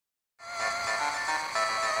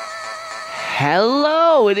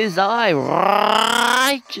Hello, it is I,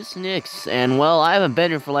 Righteous Nix, and well, I haven't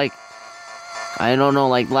been here for I don't know,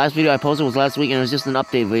 the last video I posted was last week, and it was just an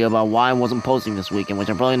update video about why I wasn't posting this weekend, which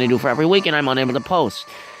I'm probably gonna do for every week, and I'm unable to post.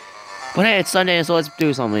 But hey, it's Sunday, so let's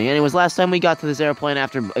do something. Anyways, last time we got to this airplane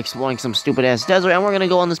after exploring some stupid-ass desert, and we're gonna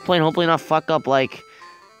go on this plane, hopefully not fuck up,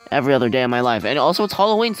 every other day of my life. And also, it's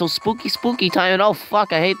Halloween, so spooky time, and oh,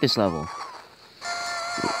 fuck, I hate this level.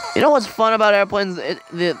 You know what's fun about airplanes?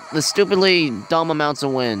 The stupidly dumb amounts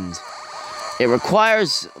of wind. It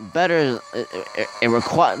requires better...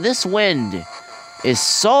 This wind is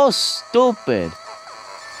so stupid.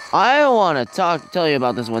 I want to tell you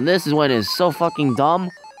about this one. This wind is so fucking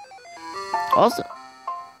dumb. Also...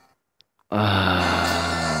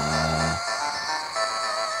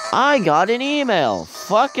 I got an email.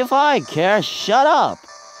 Fuck if I care. Shut up.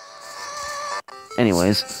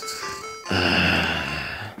 Anyways...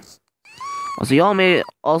 So y'all may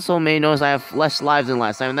notice I have less lives than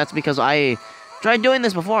last time, and that's because I tried doing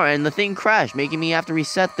this before, and the thing crashed, making me have to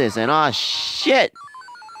reset this, and shit!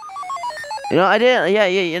 You know, I didn't, yeah,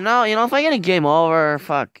 you know, if I get a game over,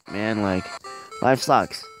 fuck, man, life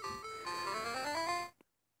sucks.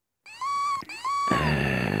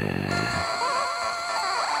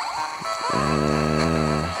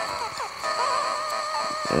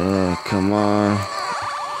 Come on.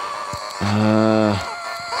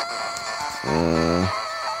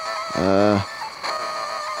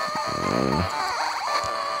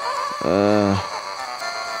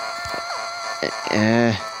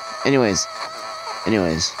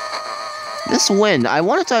 Anyways, this wind, I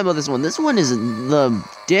want to talk about this one. This one is the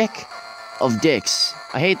dick of dicks.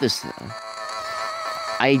 I hate this.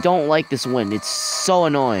 I don't like this wind. It's so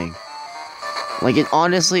annoying. It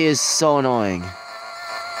honestly is so annoying.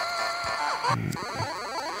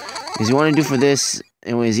 Because you want to do for this,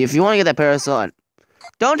 anyways, if you want to get that parasol,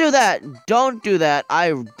 don't do that. Don't do that.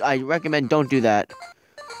 I recommend don't do that.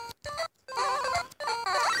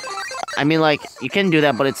 I mean, you can do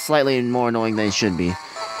that, but it's slightly more annoying than it should be.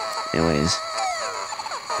 Anyways.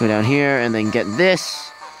 Go down here, and then get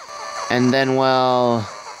this. And then, well...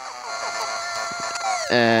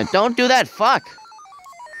 don't do that, fuck!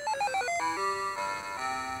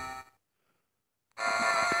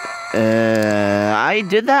 I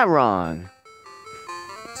did that wrong.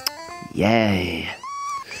 Yay.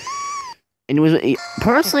 Anyways,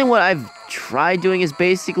 personally, what I've tried doing is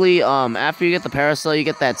basically, after you get the parasol, you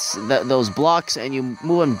get those blocks, and you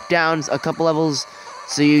move them down a couple levels,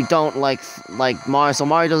 so you don't, like Mario, so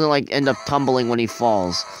Mario doesn't, end up tumbling when he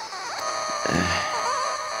falls.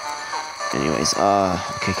 Anyways,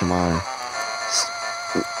 okay, come on.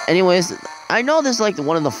 Anyways, I know this is,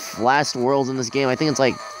 one of the last worlds in this game. I think it's,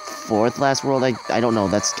 fourth last world. I don't know.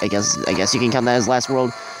 I guess you can count that as last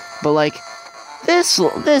world. But, this,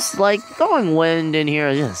 throwing wind in here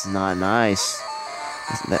is just not nice.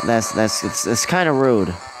 It's kind of rude.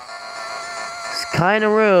 It's kind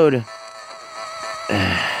of rude.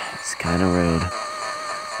 It's kind of rude.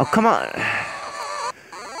 Oh, come on.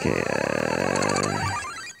 Okay,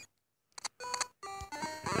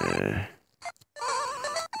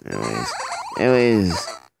 anyways,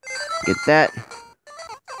 get that.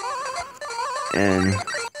 And...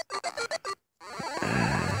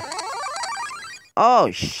 oh,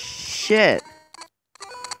 shit.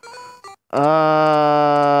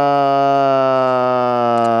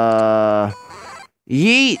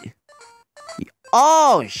 Yeet.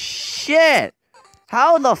 Oh, shit.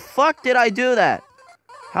 How the fuck did I do that?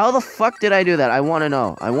 How the fuck did I do that? I want to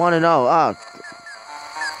know. Oh.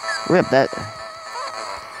 Rip that.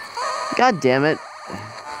 God damn it.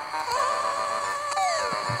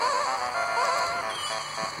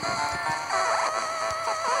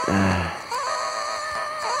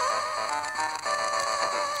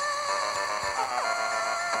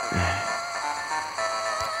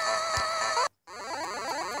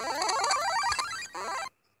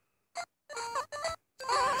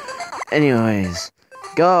 Anyways,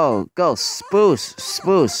 go, spoost.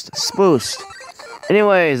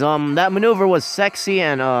 Anyways, that maneuver was sexy,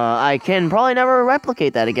 and, I can probably never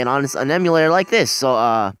replicate that again on an emulator like this,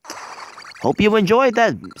 so, hope you enjoyed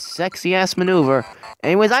that sexy-ass maneuver.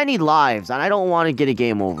 Anyways, I need lives, and I don't want to get a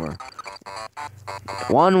game over.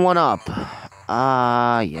 1 up.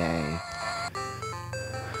 Yay.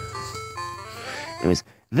 Anyways,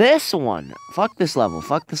 this one. Fuck this level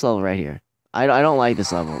right here. I don't like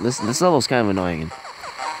this level. This level's kind of annoying.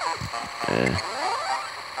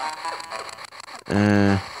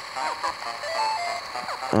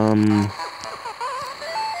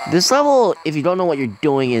 This level, if you don't know what you're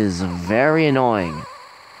doing, is very annoying.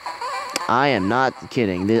 I am not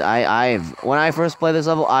kidding. When I first played this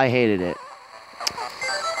level, I hated it.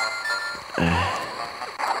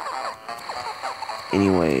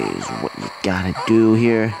 Anyways, what you gotta do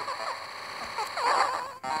here?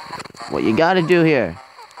 What you gotta do here?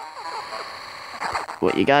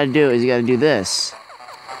 What you gotta do is you gotta do this.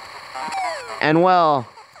 And well,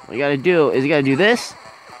 what you gotta do is you gotta do this,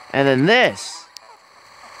 and then this.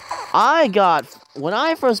 When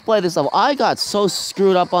I first played this level, I got so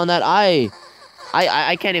screwed up on that. I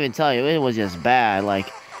can't even tell you. It was just bad.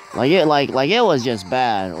 Like it was just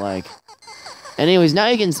bad. Like, anyways, now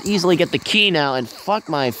you can easily get the key now, and fuck,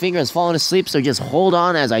 my finger has fallen asleep, so just hold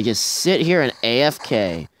on as I just sit here and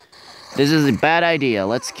AFK. This is a bad idea.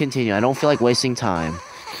 Let's continue. I don't feel like wasting time.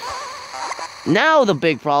 Now the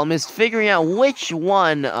big problem is figuring out which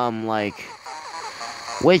one,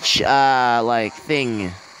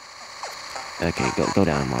 thing. Okay, go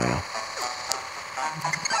down, Mario.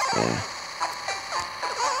 Yeah.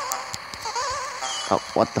 Oh,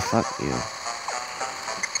 what the fuck, you?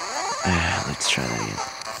 Let's try that again.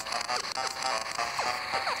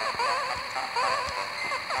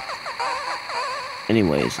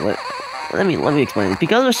 Anyways, let me explain this.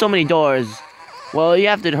 Because there's so many doors, well, you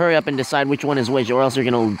have to hurry up and decide which one is which, or else you're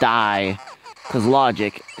gonna die. Cause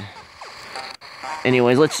logic.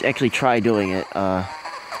 Anyways, let's actually try doing it. Come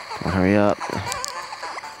on, hurry up.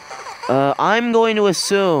 I'm going to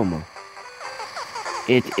assume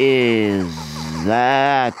it is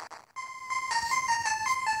that.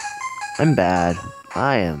 I'm bad.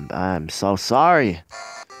 I'm so sorry.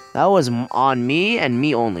 That was on me and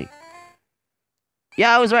me only.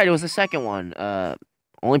 Yeah, I was right. It was the second one.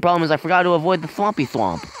 Only problem is I forgot to avoid the thwompy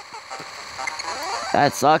thwomp.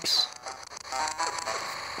 That sucks.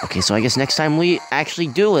 Okay, so I guess next time we actually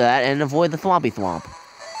do that and avoid the thwompy thwomp.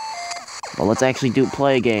 But let's actually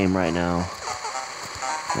play a game right now.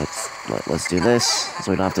 Let's do this,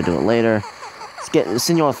 so we don't have to do it later. Let's get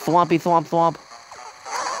Senor Thwompy Thwomp Thwomp.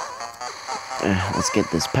 Let's get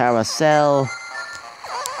this Paracel.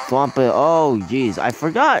 Thwompa. Oh, jeez. I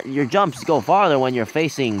forgot your jumps go farther when you're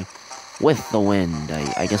facing with the wind.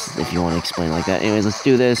 I guess if you want to explain it like that. Anyways, let's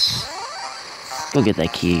do this. Go get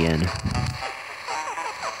that key again.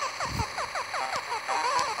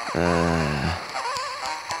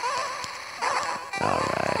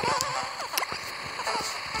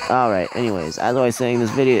 Alright, anyways, as I was saying,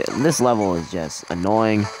 this level is just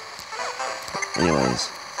annoying.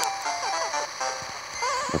 Anyways.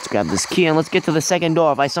 Let's grab this key and let's get to the second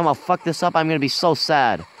door. If I somehow fuck this up, I'm gonna be so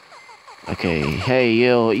sad. Okay, hey,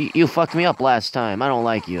 you fucked me up last time. I don't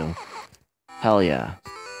like you. Hell yeah.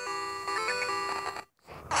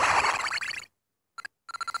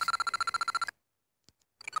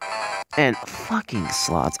 And fucking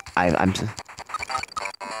slots. I'm just...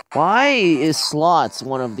 Why is slots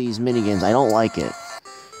one of these minigames? I don't like it.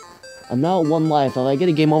 I'm now at 1 life. If I get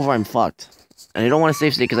a game over, I'm fucked. And I don't want to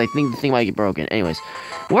save state because I think the thing might get broken. Anyways,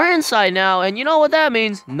 we're inside now, and you know what that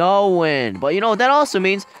means? No win. But you know what that also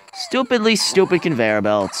means? Stupidly stupid conveyor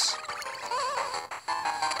belts.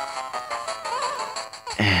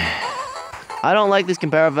 I don't like these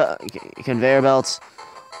conveyor belts.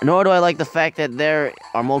 Nor do I like the fact that there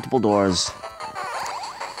are multiple doors.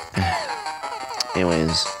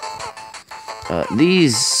 Anyways.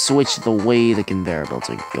 These switch the way the conveyor belts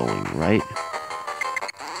are going, right?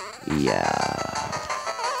 Yeah.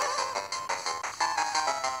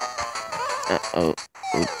 Oh,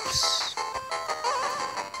 oops.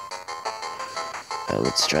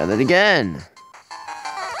 Let's try that again.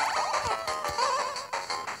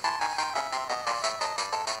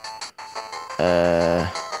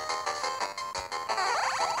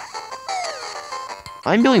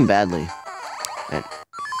 I'm doing badly.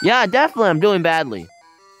 Yeah, definitely I'm doing badly.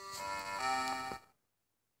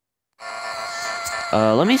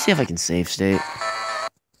 Let me see if I can save state.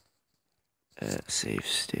 Save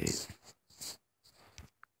state.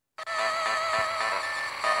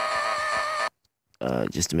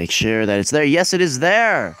 Just to make sure that it's there. Yes, it is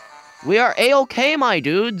there! We are A-okay, my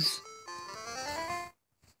dudes!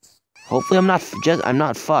 Hopefully I'm not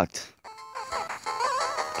fucked.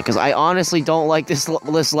 Because I honestly don't like this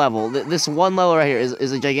level. This one level right here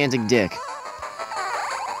is a gigantic dick.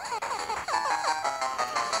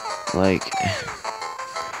 Like...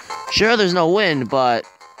 Sure, there's no wind, but...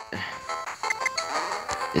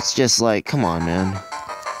 It's just like, come on, man.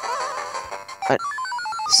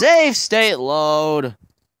 Save state load!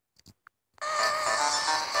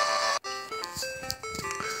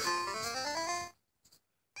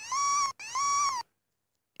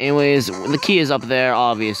 Anyways, the key is up there,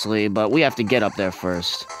 obviously, but we have to get up there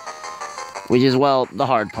first. Which is, well, the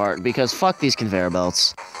hard part, because fuck these conveyor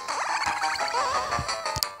belts.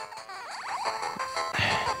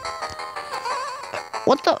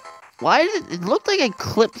 What the... Why did it look like I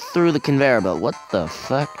clipped through the conveyor belt? What the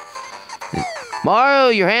fuck? Mario,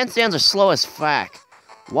 your handstands are slow as fuck.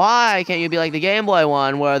 Why can't you be like the Game Boy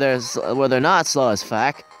one where they're not slow as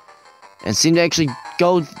fuck and seem to actually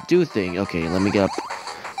go do things? Okay, let me get up.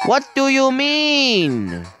 What do you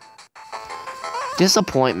mean?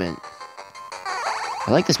 Disappointment.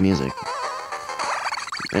 I like this music.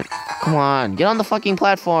 Come on, get on the fucking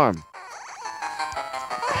platform.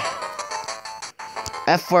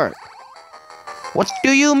 Effort. What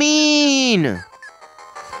do you mean?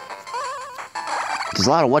 There's a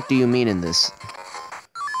lot of what do you mean in this.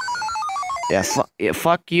 Yeah,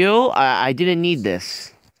 fuck you. I didn't need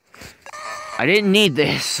this. I didn't need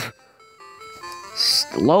this.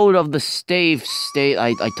 Load of the stave state.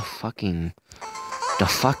 The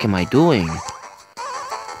fuck am I doing?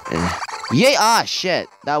 Yeah, ah, shit.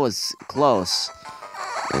 That was close.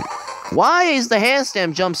 Why is the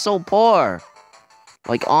handstand jump so poor?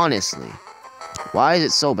 Like, honestly. Why is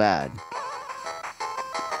it so bad?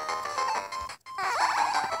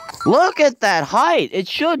 Look at that height! It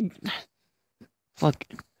should... Fuck.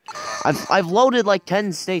 I've loaded like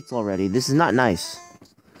 10 states already. This is not nice.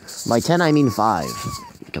 By 10, I mean 5.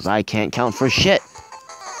 Because I can't count for shit.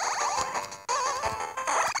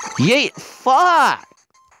 Yay! Fuck!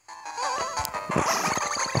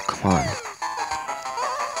 Oh, come on.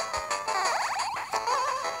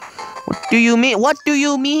 What do you mean? What do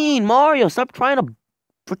you mean, Mario? Stop trying to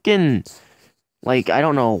freaking... Like, I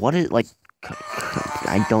don't know. What is... Like...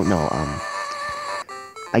 I don't know.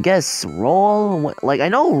 I guess roll... Like, I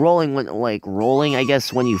know rolling... Like, rolling, I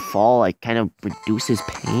guess, when you fall, like, kind of reduces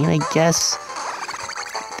pain, I guess.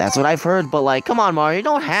 That's what I've heard, but, like, come on, Mario. You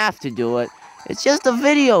don't have to do it. It's just a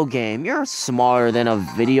video game. You're smarter than a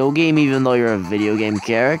video game, even though you're a video game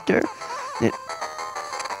character.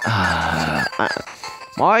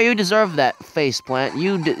 Mario, you deserve that faceplant.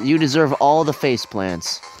 You deserve all the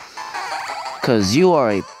faceplants. Because you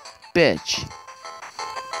are a bitch.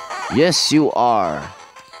 Yes, you are.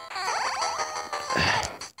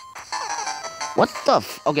 What the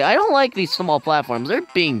f... Okay, I don't like these small platforms. They're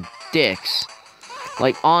being dicks.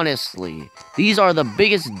 Like, honestly. These are the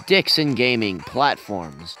biggest dicks in gaming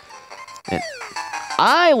platforms. And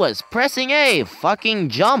I was pressing A. Fucking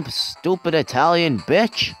jump, stupid Italian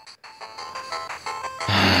bitch.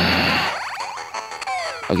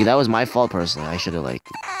 Okay, that was my fault personally. I should have, like...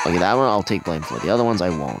 Okay, that one I'll take blame for. The other ones I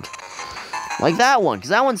won't. Like that one, because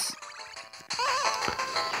that one's...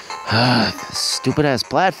 Stupid ass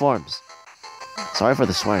platforms. Sorry for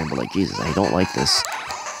the swearing, but like, Jesus, I don't like this.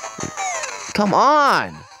 Come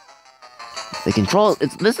on! The control...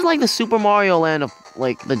 This is like the Super Mario Land of,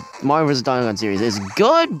 like, the Mario vs. Donkey Kong series. It's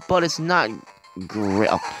good, but it's not great.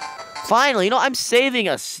 Oh. Finally, you know, I'm saving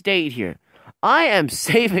a state here. I am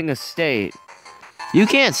saving a state. You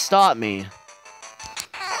can't stop me.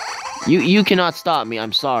 You cannot stop me,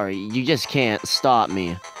 I'm sorry. You just can't stop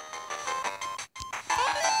me.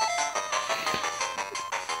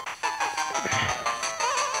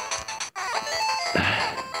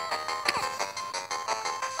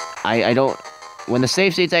 I don't... When the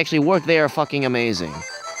save states actually work, they are fucking amazing.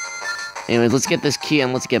 Anyways, let's get this key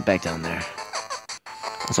and let's get back down there.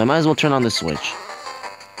 So I might as well turn on the switch.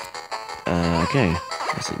 Okay.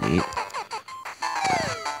 That's neat.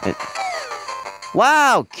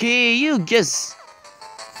 Wow, Key, you just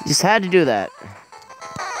had to do that.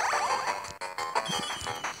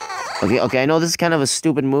 Okay, I know this is kind of a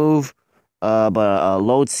stupid move, but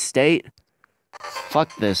load state.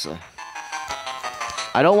 Fuck this.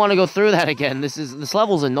 I don't want to go through that again. This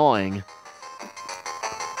level's annoying.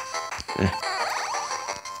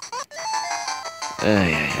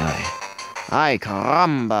 Ay,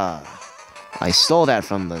 caramba. I stole that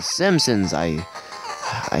from The Simpsons, I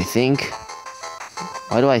think.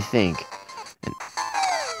 Why do I think?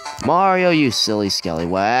 Mario, you silly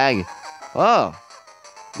scallywag. Oh.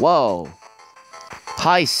 Whoa.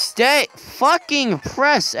 High state. Fucking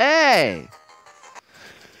press A.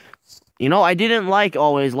 You know, I didn't like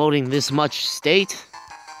always loading this much state.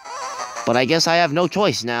 But I guess I have no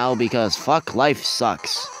choice now because fuck life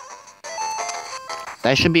sucks.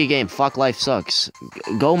 That should be a game. Fuck life sucks.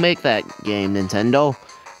 Go make that game, Nintendo.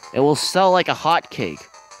 It will sell like a hotcake.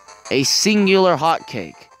 A singular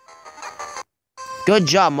hotcake. Good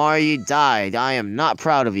job, Mario. You died. I am not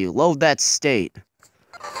proud of you. Load that state.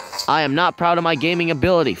 I am not proud of my gaming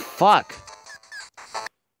ability. Fuck.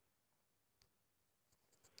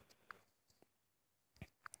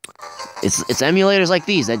 It's emulators like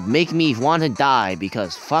these that make me want to die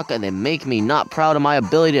because fuck, and they make me not proud of my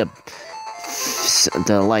ability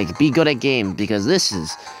to like be good at games because this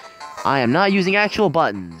is... I am not using actual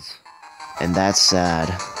buttons. And that's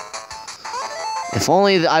sad. If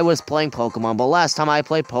only I was playing Pokemon, but last time I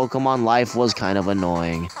played Pokemon, life was kind of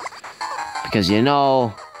annoying. Because, you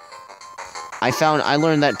know, I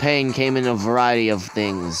learned that pain came in a variety of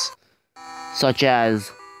things. Such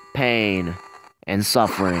as pain and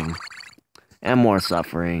suffering. And more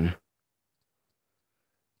suffering.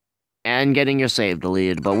 And getting your save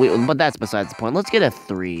deleted, but that's besides the point. Let's get a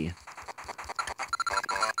 3.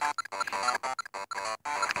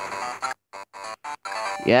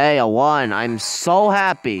 Yay, a 1. I'm so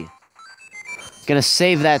happy. Gonna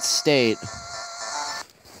save that state.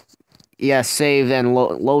 Yeah, save and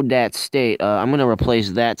load that state. I'm gonna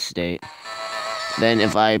replace that state. Then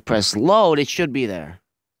if I press load, it should be there.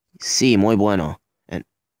 Sí, muy bueno. And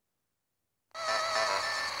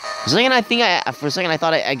for a second I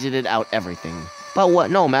thought I exited out everything. But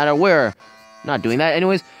what? No matter, we're not doing that.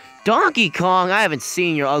 Anyways, Donkey Kong, I haven't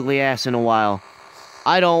seen your ugly ass in a while.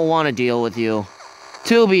 I don't want to deal with you.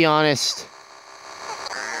 To be honest.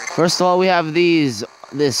 First of all, we have these,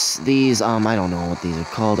 I don't know what these are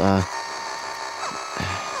called,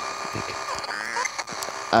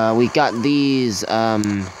 we got these,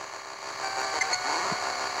 okay,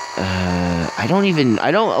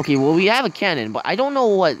 well, we have a cannon, but I don't know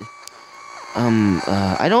what,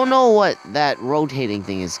 I don't know what that rotating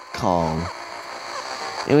thing is called.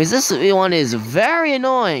 Anyways, this one is very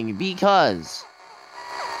annoying, because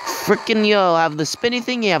frickin' you have the spinny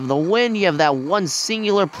thing, you have the wind, you have that one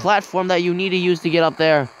singular platform that you need to use to get up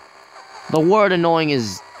there. The word annoying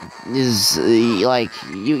is like,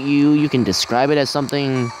 you can describe it as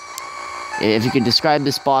something. If you could describe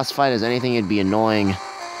this boss fight as anything, it'd be annoying.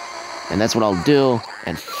 And that's what I'll do.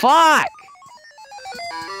 And fuck!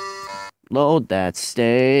 Load that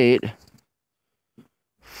state.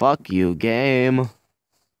 Fuck you, game.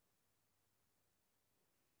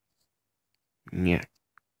 Yeah.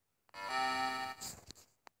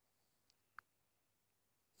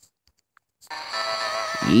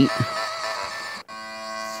 Yeet.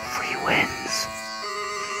 Free wins.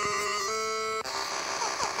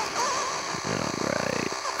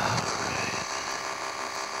 Alright.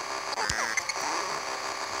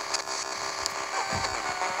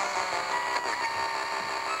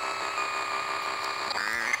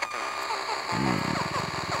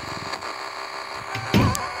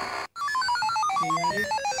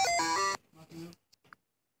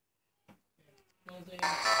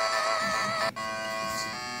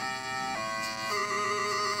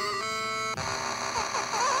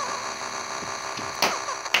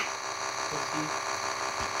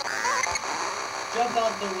 Jump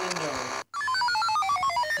out the window.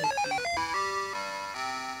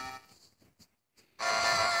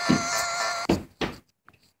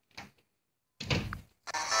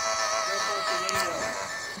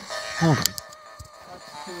 Hold on.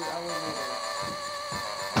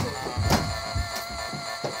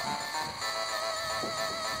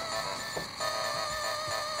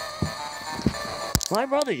 My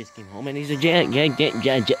brother just came home, and he's a gigantic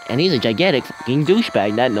fucking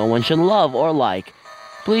douchebag that no one should love or like.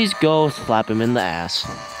 Please go slap him in the ass.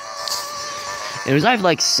 Anyways, I've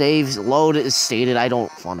like saved, load is stated. I don't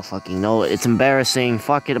want to fucking know. It's embarrassing.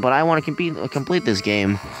 Fuck it. But I want to complete this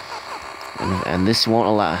game, and this won't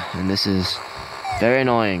allow. And this is very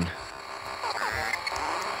annoying.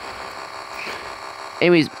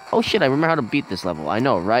 Anyways, oh shit! I remember how to beat this level. I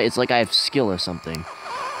know, right? It's like I have skill or something.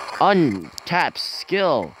 Untapped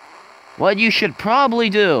skill. What you should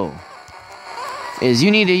probably do is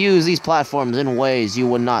you need to use these platforms in ways you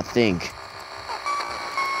would not think.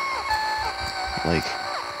 Like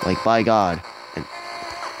by God.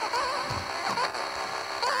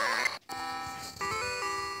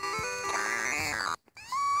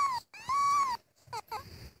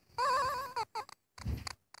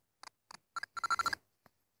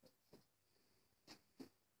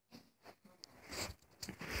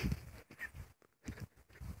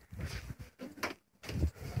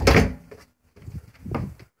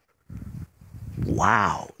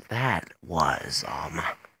 Wow, that was,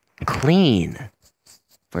 clean.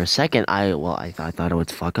 For a second, I thought it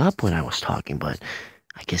would fuck up when I was talking, but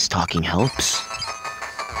I guess talking helps.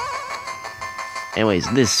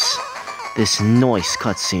 Anyways, this noise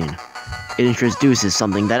cutscene, it introduces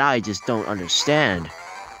something that I just don't understand.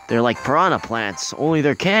 They're like piranha plants, only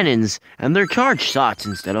they're cannons, and they're charge shots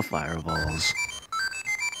instead of fireballs.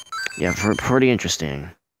 Yeah, pretty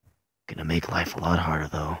interesting. Gonna make life a lot harder,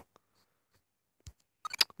 though.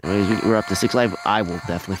 Anyways, we're up to 6 life. I will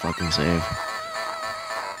definitely fucking save.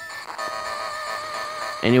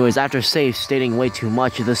 Anyways, after save stating way too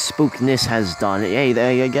much, the spookness has done. Hey,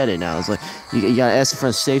 I get it now. It's like, you gotta ask for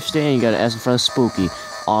a safe state, and you gotta ask for a spooky.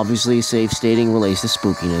 obviously safe stating relates to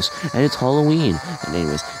spookiness, and it's Halloween. And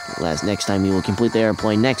anyways, next time we will complete the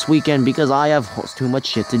airplane next weekend because I have too much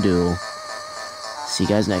shit to do. See you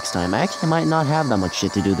guys next time. I actually might not have that much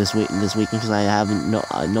shit to do this weekend because I have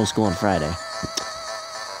no school on Friday.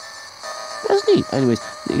 That's neat. Anyways,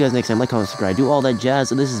 see you guys next time. Like, comment, subscribe, do all that jazz.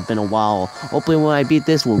 So this has been a while. Hopefully when I beat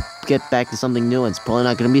this, we'll get back to something new. And it's probably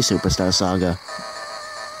not going to be Superstar Saga.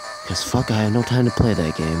 Because fuck, I have no time to play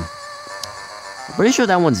that game. I'm pretty sure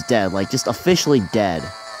that one's dead. Like, just officially dead.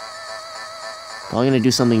 But I'm going to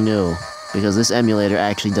do something new. Because this emulator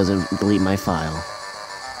actually doesn't delete my file.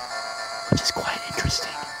 Which is quite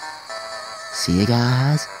interesting. See you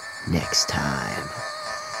guys next time.